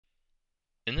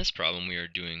In this problem, we are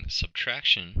doing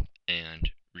subtraction and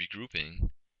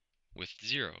regrouping with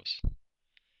zeros.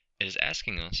 It is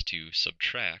asking us to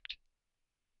subtract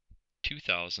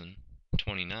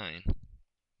 2029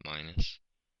 minus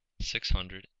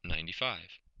 695.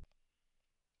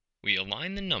 We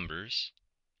align the numbers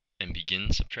and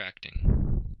begin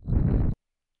subtracting.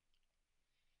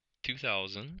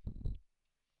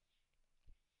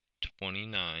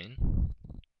 2029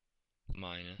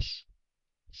 minus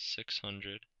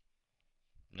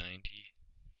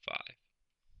 695.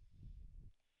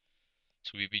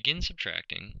 So we begin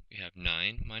subtracting. We have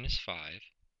 9 minus 5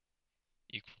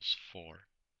 equals 4.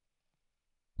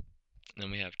 And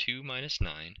then we have 2 minus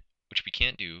 9, which we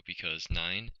can't do because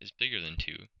 9 is bigger than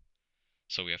 2.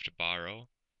 So we have to borrow.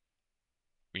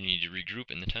 We need to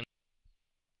regroup in the tens.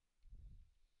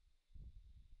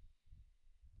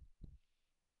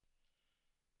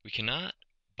 We cannot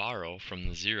borrow from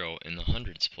the 0 in the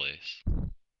hundreds place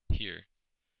here.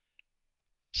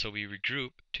 So we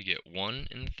regroup to get 1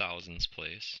 in the thousands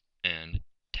place and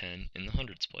 10 in the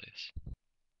hundreds place.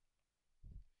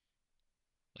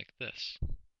 Like this.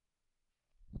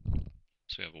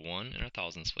 So we have a 1 in our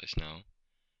thousands place now,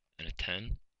 and a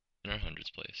 10 in our hundreds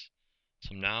place.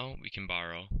 So now we can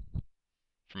borrow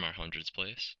from our hundreds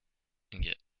place and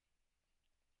get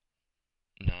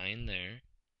 9 there,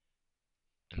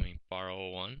 and we borrow a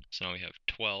 1, so now we have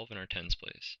 12 in our tens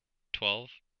place. 12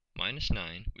 minus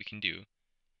 9 we can do,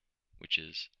 which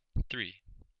is 3.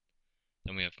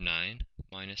 Then we have 9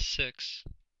 minus 6,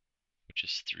 which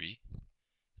is 3.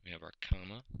 We have our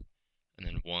comma, and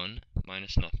then 1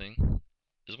 minus nothing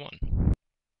is 1.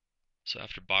 So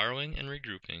after borrowing and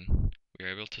regrouping, we are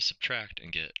able to subtract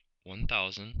and get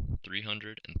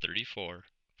 1,334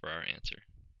 for our answer.